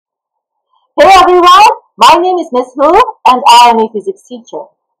Hey everyone, my name is Miss Hu and I am a physics teacher.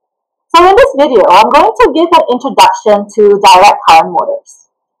 So in this video, I'm going to give an introduction to direct current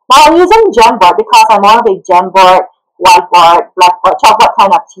motors. Now I'm using Jamboard because I'm more of a Jamboard, whiteboard, blackboard, chalkboard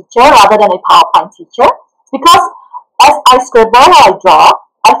kind of teacher rather than a PowerPoint teacher. Because as I scribble or I draw,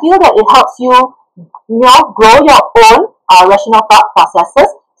 I feel that it helps you, grow your own rational thought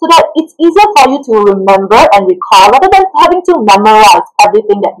processes so that it's easier for you to remember and recall rather than having to memorize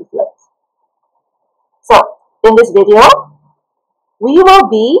everything that you've learned. So, in this video, we will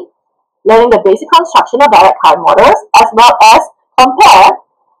be learning the basic construction of direct current motors as well as compare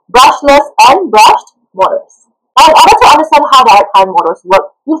brushless and brushed motors. Now, in order to understand how direct current motors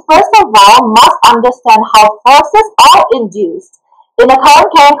work, you first of all must understand how forces are induced in a current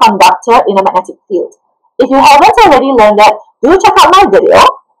carrying conductor in a magnetic field. If you haven't already learned that, do check out my video,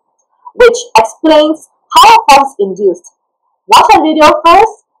 which explains how a force is induced. Watch that video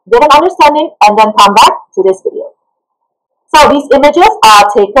first, get an understanding, and then come back to this video. So these images are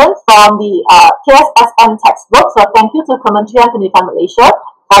taken from the KSSM textbook, so thank you to Kementerian Pendidikan Malaysia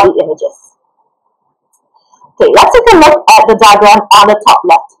for the images. Okay, let's take a look at the diagram on the top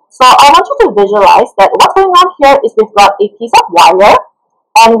left. So I want you to visualize that what's going on here is we've got a piece of wire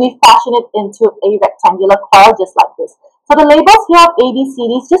and we've fashioned it into a rectangular coil just like this. So the labels here of A, B, C,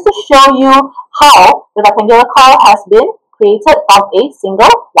 D is just to show you how the rectangular coil has been created from a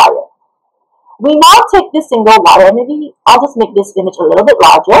single wire. We now take this single wire, maybe I'll just make this image a little bit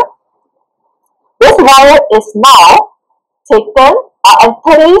larger. This wire is now taken and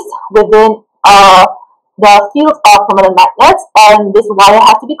placed within the field of permanent magnets, and this wire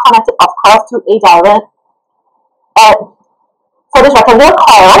has to be connected, of course, to a direct. So this rectangular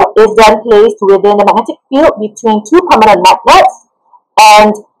coil is then placed within the magnetic field between two permanent magnets,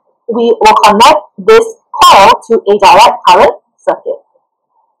 and we will connect this coil to a direct current circuit.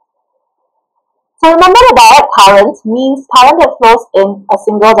 So remember, the direct current means current that flows in a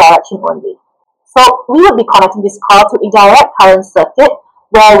single direction only. So we will be connecting this coil to a direct current circuit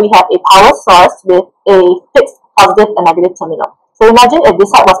where we have a power source with a fixed positive and negative terminal. So imagine if this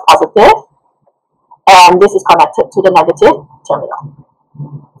side was positive and this is connected to the negative terminal.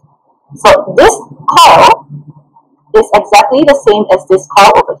 So this coil is exactly the same as this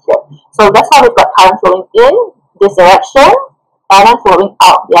coil over here. So that's why we've got current flowing in this direction and then flowing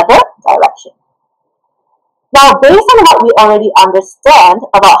out the other direction. Now, based on what we already understand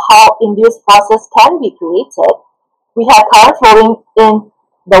about how induced forces can be created, we have current flowing in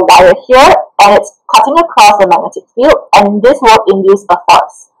the wire here and it's cutting across the magnetic field, and this will induce a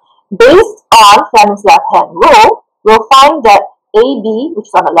force. Based on Fleming's left-hand rule, we'll find that AB, which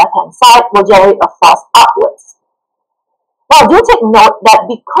is on the left-hand side, will generate a force upwards. Now, do take note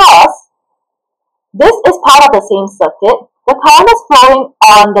that because this is part of the same circuit, the current that's flowing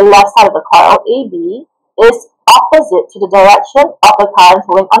on the left side of the coil, AB, is opposite to the direction of the current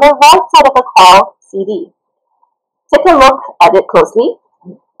flowing on the right side of the coil, CD. Take a look at it closely.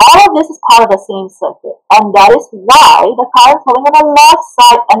 All of this is part of the same circuit, and that is why the current flowing on the left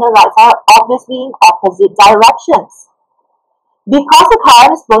side and the right side are obviously in opposite directions. Because the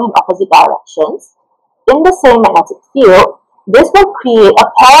current is flowing in opposite directions, in the same magnetic field, this will create a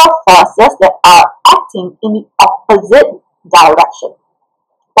pair of forces that are acting in the opposite direction.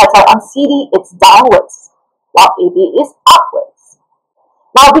 That's why on CD it's downwards, while AB is upwards.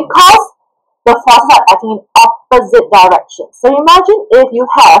 Now, because the forces are acting in opposite directions, so imagine if you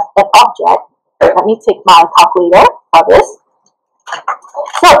have an object. Let me take my calculator for this.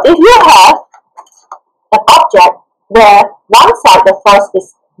 So if you have an object where one side the force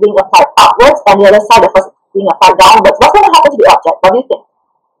is being applied upwards and the other side the force is being applied downwards, what's going to happen to the object? What do you think?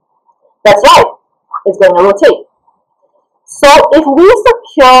 That's right, it's going to rotate. So if we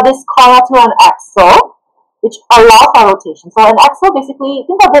secure this coil to an axle, which allows for rotation. So an axle, basically,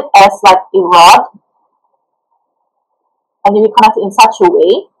 think of it as like a rod, and you connect it in such a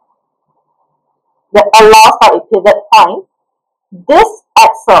way that allows for a pivot point. This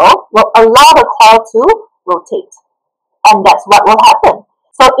axle will allow the coil to rotate, and that's what will happen.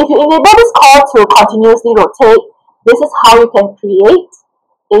 So if you enable this coil to continuously rotate, this is how you can create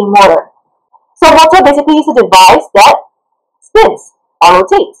a motor. So a motor basically is a device that spins or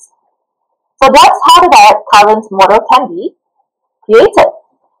rotates. So that's how the direct current motor can be created.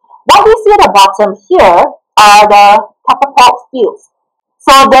 What we see at the bottom here are the catapult fields.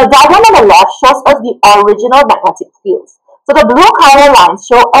 So the diagram on the left shows us the original magnetic fields. So the blue color lines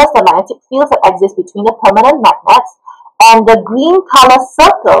show us the magnetic fields that exist between the permanent magnets, and the green color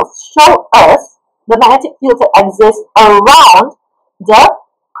circles show us the magnetic fields that exist around the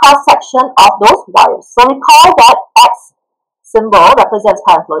cross-section of those wires. So recall that X symbol represents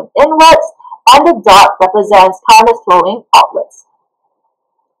current flowing inwards, and the dot represents current is flowing outwards.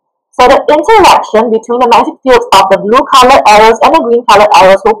 So the interaction between the magnetic fields of the blue colored arrows and the green colored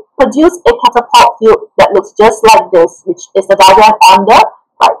arrows will produce a catapult field that looks just like this, which is the diagram on the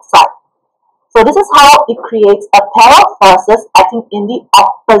right side. So this is how it creates a pair of forces acting in the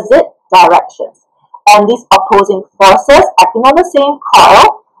opposite directions. And these opposing forces acting on the same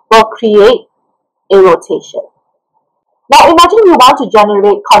coil will create a rotation. Now imagine you want to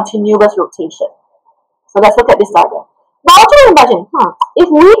generate continuous rotation. So let's look at this diagram. Now I want you to imagine, if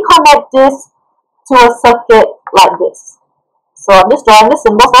we connect this to a circuit like this. So I'm just drawing the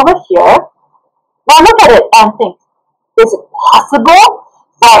symbols over here. Now look at it and think, is it possible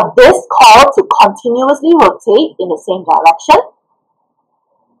for this coil to continuously rotate in the same direction?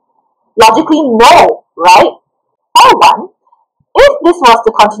 Logically, no, right? Number one, if this was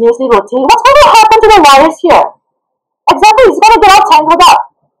to continuously rotate, what's going to happen to the wires here? Exactly, it's going to get all tangled up.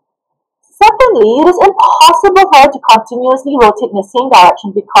 Secondly, it is impossible for it to continuously rotate in the same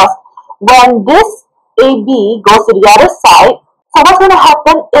direction because when this AB goes to the other side, so what's going to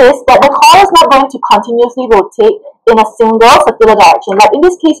happen is that the coil is not going to continuously rotate in a single circular direction. Like in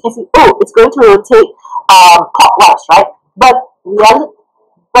this case, you can see, it's going to rotate clockwise, right?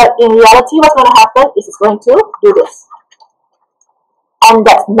 But in reality, what's going to happen is it's going to do this. And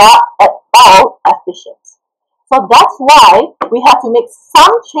that's not at all efficient. So that's why we have to make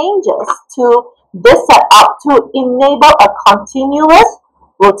some changes to this setup to enable a continuous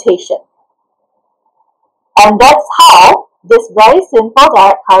rotation. And that's how this very simple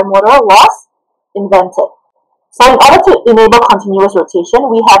direct current motor was invented. So in order to enable continuous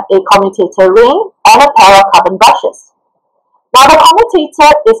rotation, we have a commutator ring and a pair of carbon brushes. Now the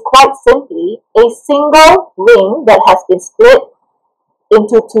commutator is quite simply a single ring that has been split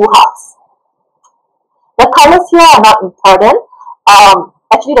into two halves. The colors here are not important.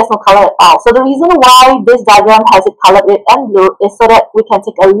 Actually, there's no color at all. So the reason why this diagram has it colored red and blue is so that we can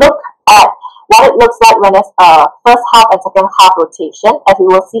take a look at what it looks like when there's a first half and second half rotation, as we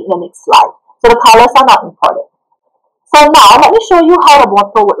will see in the next slide. So the colors are not important. So now, let me show you how the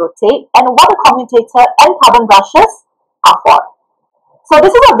motor would rotate and what the commutator and carbon brushes are for. So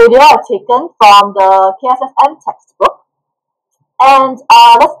this is a video I've taken from the KSSM textbook. And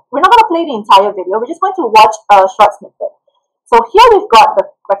we're not going to play the entire video. We're just going to watch a short snippet. So here we've got the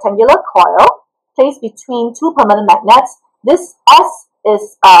rectangular coil placed between two permanent magnets. This S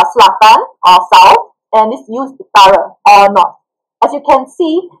is selatan or south, and this U is utara or north. As you can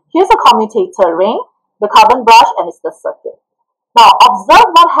see, here's a commutator ring, the carbon brush, and it's the circuit. Now observe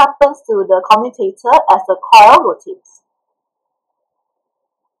what happens to the commutator as the coil rotates.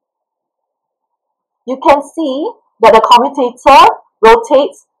 You can see that the commutator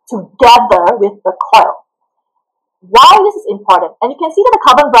rotates together with the coil. Why this is important? And you can see that the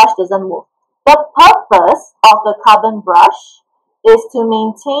carbon brush doesn't move. The purpose of the carbon brush is to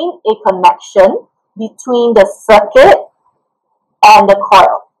maintain a connection between the circuit and the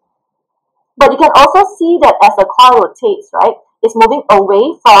coil. But you can also see that as the coil rotates, right, it's moving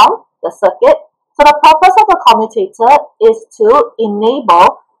away from the circuit. So the purpose of the commutator is to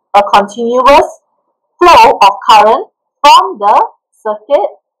enable a continuous flow of current from the circuit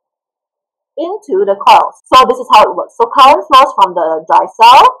into the coils. So this is how it works. So current flows from the dry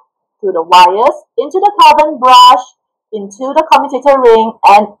cell through the wires into the carbon brush, into the commutator ring,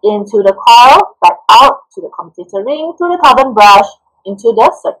 and into the coil, back out to the commutator ring, through the carbon brush, into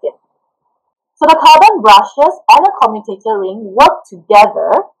the circuit. So the carbon brushes and the commutator ring work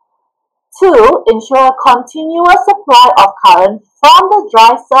together to ensure a continuous supply of current from the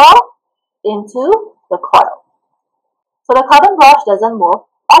dry cell into the coil. So the carbon brush doesn't move.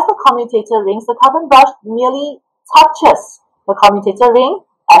 As the commutator rings, the carbon brush merely touches the commutator ring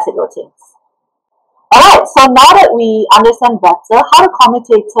as it rotates. Alright, so now that we understand better how the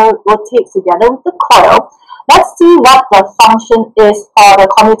commutator rotates together with the coil, let's see what the function is for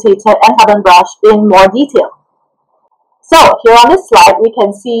the commutator and carbon brush in more detail. So here on this slide, we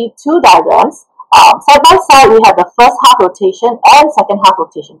can see two diagrams. Side by side, we have the first half rotation and second half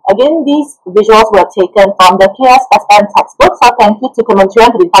rotation. Again, these visuals were taken from the KSSM textbook, so thank you to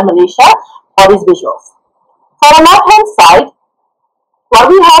Kementerian Pendidikan Malaysia for these visuals. For the left-hand side, what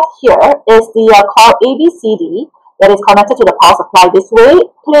we have here is the coil ABCD that is connected to the power supply this way,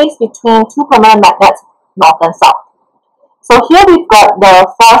 placed between two permanent magnets, north and south. So here we've got the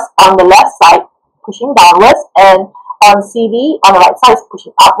force on the left side pushing downwards, and on CD on the right side is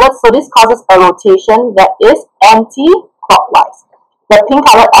pushing upwards. So this causes a rotation that is anti-clockwise. The pink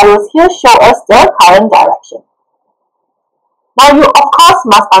colored arrows here show us the current direction. Now you of course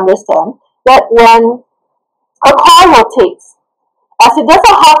must understand that when a coil rotates As it does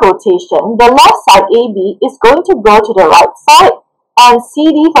a half rotation, the left side AB is going to go to the right side and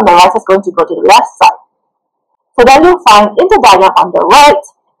CD from the right side is going to go to the left side. So then you'll find in the diagram on the right,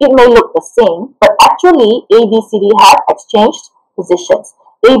 it may look the same, but actually ABCD have exchanged positions.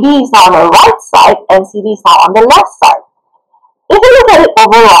 AB is now on the right side and CD is now on the left side. If you look at it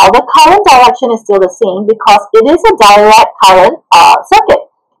overall, the current direction is still the same because it is a direct current circuit.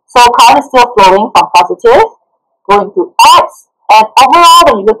 So current is still flowing from positive, going to X, and overall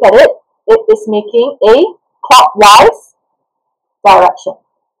when you look at it, it is making a clockwise direction.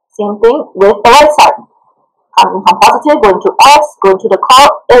 Same thing with the right side. Coming from positive, going to X, going to the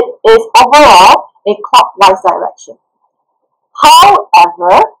clock, it is overall a clockwise direction.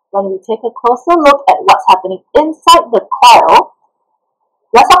 However, when we take a closer look at what's happening inside the coil,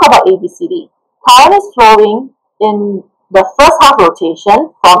 let's talk about ABCD. Current is flowing in the first half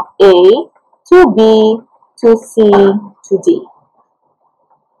rotation from A to B to C to D.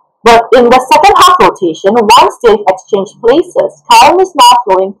 But in the second half rotation, once they've exchanged places, current is now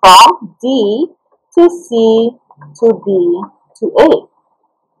flowing from D to C to B to A.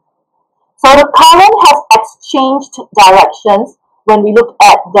 So the current has exchanged directions when we look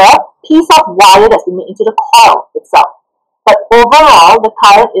at the piece of wire that's been made into the coil itself. But overall, the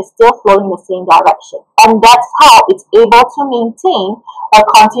current is still flowing in the same direction. And that's how it's able to maintain a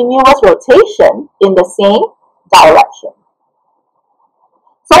continuous rotation in the same direction.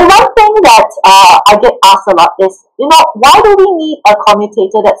 So one thing that I get asked a lot is, why do we need a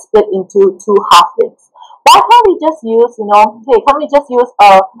commutator that's split into two half rings? Why can't we just use, can't we just use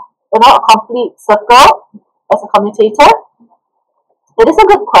a complete circle as a commutator? It is a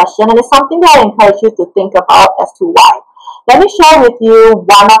good question, and it's something that I encourage you to think about as to why. Let me share with you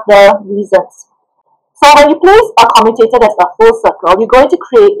one of the reasons. So when you place a commutator that's a full circle, you're going to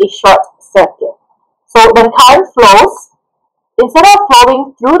create a short circuit. So when current flows, instead of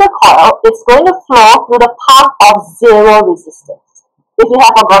flowing through the coil, it's going to flow through the path of zero resistance. If you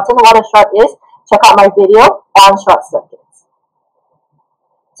have forgotten what a short is, check out my video on short circuits.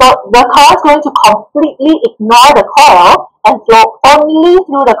 So the current is going to completely ignore the coil and flow only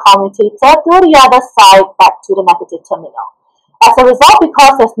through the commutator to the other side back to the negative terminal. As a result,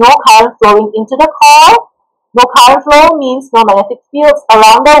 because there's no current flowing into the coil, no current flow means no magnetic fields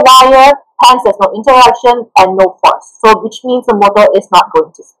around the wire, hence there's no interaction and no force. So which means the motor is not going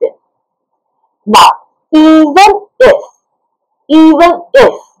to spin. Now, even if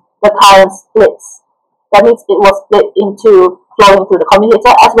the current splits, that means it will split into flowing through the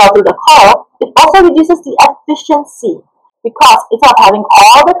commutator as well through the coil, it also reduces the efficiency because instead of having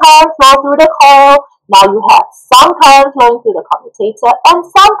all the current flow through the coil, now you have some current flowing through the commutator and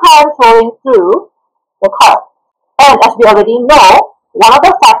some current flowing through the coil. And as we already know, one of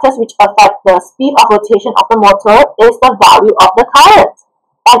the factors which affect the speed of rotation of the motor is the value of the current.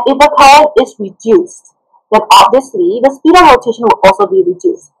 And if the current is reduced, then obviously the speed of rotation will also be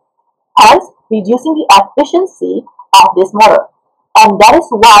reduced, hence reducing the efficiency of this motor. And that is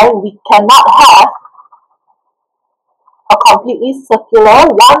why we cannot have a completely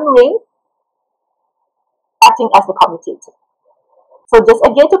circular one ring acting as the commutator. So just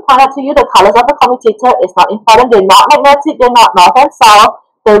again to point out to you, the colors of the commutator is not important. They're not magnetic, they're not north and south.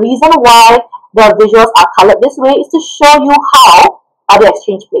 The reason why the visuals are colored this way is to show you how they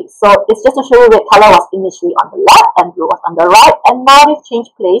exchange place. So it's just to show you red color was initially on the left and blue was on the right, and now they've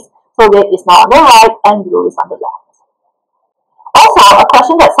changed place. So red is now on the right and blue is on the left. Also, a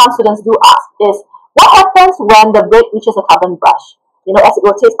question that some students do ask is, what happens when the brake reaches a carbon brush? As it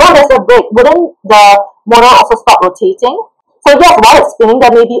rotates, there's a brake. Wouldn't the motor also stop rotating? So yes, while it's spinning,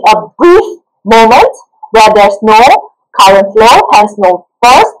 there may be a brief moment where there's no current flow, hence no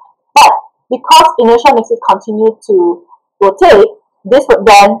force, but because inertia makes it continue to rotate, this would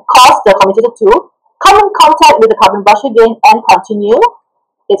then cause the commutator to come in contact with the carbon brush again and continue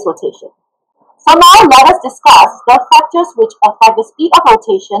its rotation. So now let us discuss the factors which affect the speed of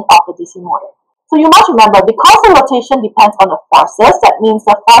rotation of the DC motor. So you must remember, because the rotation depends on the forces, that means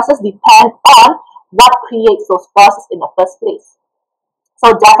the forces depend on what creates those forces in the first place.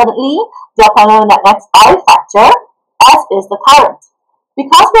 So definitely, the magnets are a factor, as is the current.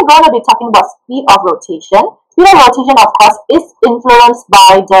 Because we're going to be talking about speed of rotation, of course, is influenced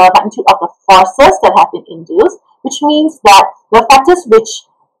by the magnitude of the forces that have been induced, which means that the factors which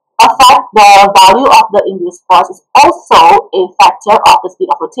affect the value of the induced force is also a factor of the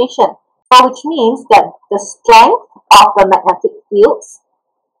speed of rotation. So which means that the strength of the magnetic fields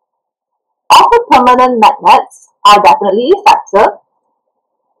of the permanent magnets are definitely a factor,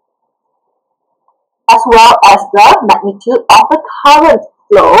 as well as the magnitude of the current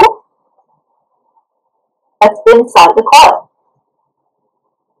flow that's inside the coil.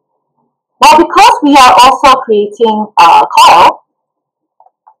 Now, because we are also creating a coil,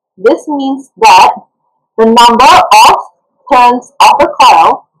 this means that the number of turns of the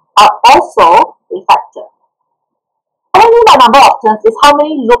coil are also a factor. What I mean by number of turns is how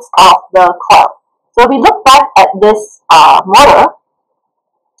many loops of the coil. So if we look back at this motor,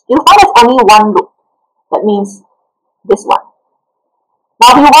 you'll find there's only one loop. That means this one.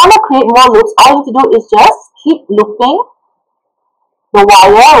 Now, if you want to create more loops, all you need to do is just keep looping the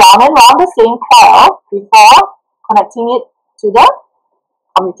wire round and round the same coil before connecting it to the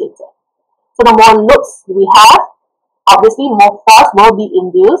commutator. So the more loops we have, obviously more force will be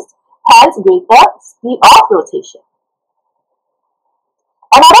induced, hence greater speed of rotation.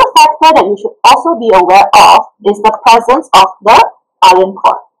 Another factor that you should also be aware of is the presence of the iron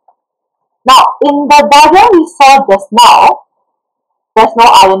core. Now, in the diagram we saw just now, there's no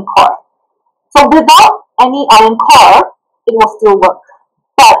iron core. So without any iron core, it will still work.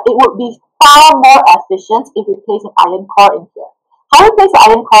 But it would be far more efficient if we place an iron core in here. How we place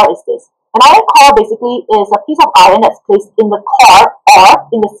an iron core is this. An iron core basically is a piece of iron that's placed in the core or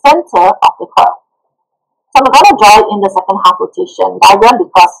in the center of the coil. So I'm going to draw it in the second half rotation diagram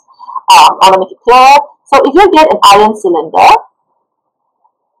because I want to make it clear. So if you get an iron cylinder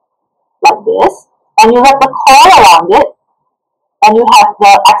like this, and you have the coil around it, and you have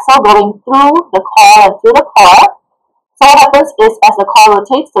the axle going through the coil and through the core, so what happens is as the coil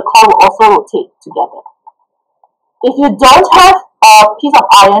rotates, the coil will also rotate together. If you don't have a piece of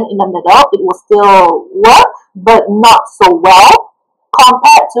iron in the middle, it will still work, but not so well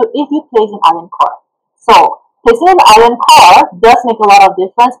compared to if you place an iron core. So placing an iron core does make a lot of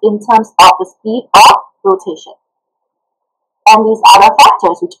difference in terms of the speed of rotation. And these other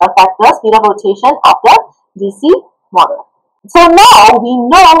factors which affect the speed of rotation of the DC motor. So now we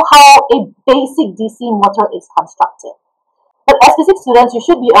know how a basic DC motor is constructed. But as physics students, you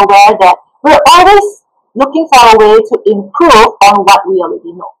should be aware that we're always looking for a way to improve on what we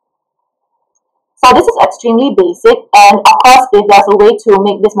already know. So this is extremely basic, and of course, if there's a way to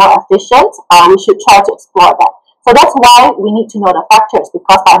make this more efficient, we should try to explore that. So that's why we need to know the factors,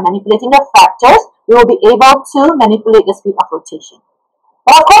 because by manipulating the factors, we will be able to manipulate the speed of rotation.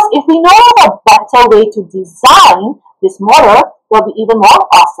 But of course, if we know a better way to design this motor, it will be even more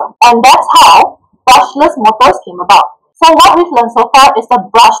awesome. And that's how brushless motors came about. So what we've learned so far is the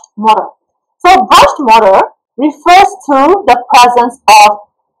brushed motor. So brushed motor refers to the presence of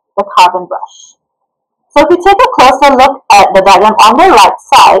the carbon brush. So if we take a closer look at the diagram on the right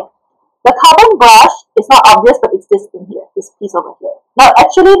side, the carbon brush is not obvious, but it's this thing here, this piece over here. Now,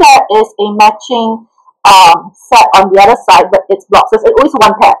 actually, there is a matching set on the other side, but it's blocked. So it's always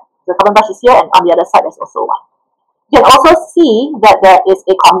one pair. The carbon brush is here, and on the other side, there's also one. You can also see that there is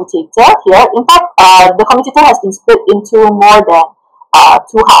a commutator here. In fact, the commutator has been split into more than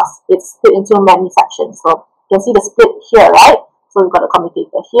two halves. It's split into many sections. So you can see the split here, right? So we've got a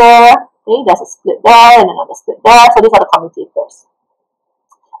commutator here. Okay, there's a split there and another split there. So these are the commutators.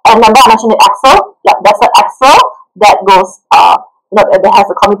 And remember, I mentioned the axle. Yeah, that's the axle that goes. That has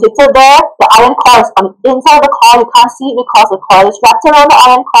a commutator there. The iron core is on the inside of the coil. You can't see it because the coil is wrapped around the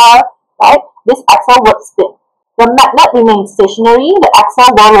iron core. Right? This axle would spin. The magnet remains stationary. The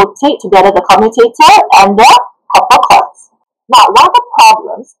axle will rotate together the commutator and the copper coils. Now, one of the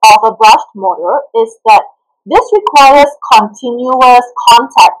problems of a brushed motor is that this requires continuous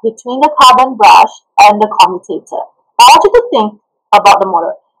contact between the carbon brush and the commutator. Now, I want you to think about the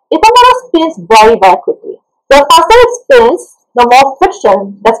motor. If a motor spins very, very quickly, the faster it spins, the more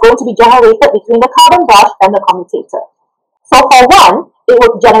friction that's going to be generated between the carbon brush and the commutator. So for one, it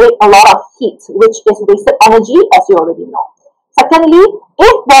would generate a lot of heat, which is wasted energy, as you already know. Secondly,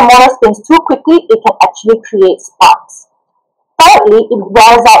 if the motor spins too quickly, it can actually create sparks. Thirdly, it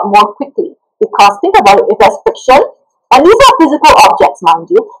wears out more quickly, because think about it, if there's friction, and these are physical objects,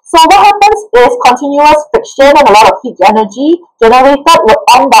 mind you, so what happens is continuous friction and a lot of heat energy generated will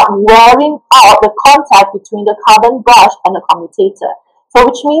end up wearing out the contact between the carbon brush and the commutator. So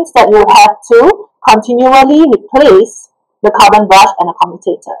which means that you have to continually replace the carbon brush and the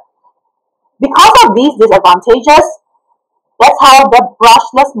commutator. Because of these disadvantages, that's how the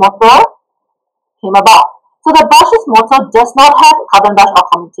brushless motor came about. So the brushless motor does not have a carbon brush or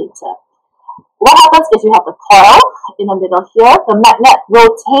commutator. What happens is you have the coil in the middle here. The magnet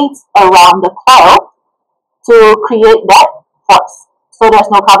rotates around the coil to create that force. So there's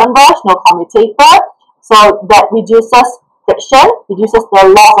no carbon brush, no commutator. So that reduces friction, reduces the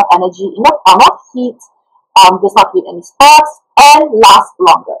loss of energy in the form of heat, does not create any sparks, and lasts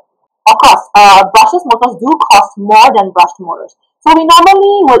longer. Of course, brushless motors do cost more than brushed motors. So we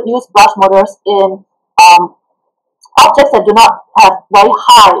normally would use brushed motors in objects that do not have very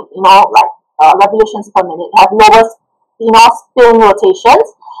high, like revolutions per minute, have lower, spin rotations.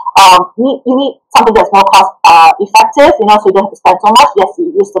 You need something that's more cost effective, so you don't have to spend so much. Yes,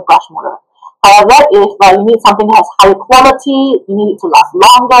 you use the brush motor. However, if you need something that has higher quality, you need it to last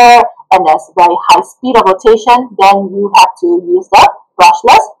longer, and there's very high speed of rotation, then you have to use the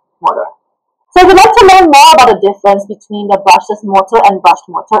brushless motor. So if you'd like to learn more about the difference between the brushless motor and brushed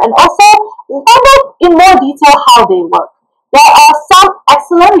motor, and also find out in more detail how they work, there are some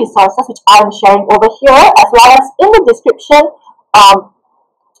excellent resources which I'm sharing over here, as well as in the description,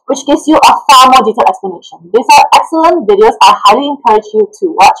 which gives you a far more detailed explanation. These are excellent videos. I highly encourage you to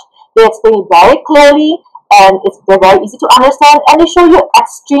watch. They explain it very clearly, and they're very easy to understand, and they show you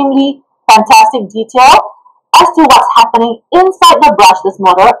extremely fantastic detail as to what's happening inside the brushless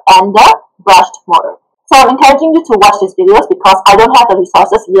motor and the brushed motor. So I'm encouraging you to watch these videos because I don't have the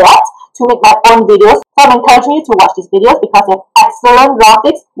resources yet to make my own videos. So I'm encouraging you to watch these videos because they have excellent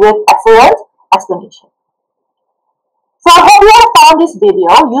graphics with excellent explanation. So I hope you have found this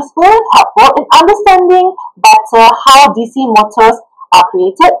video useful and helpful in understanding better how DC motors are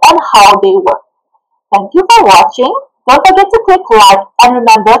created and how they work. Thank you for watching. Don't forget to click like and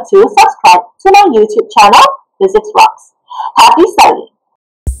remember to subscribe to my YouTube channel, Physics Rocks. Happy studying!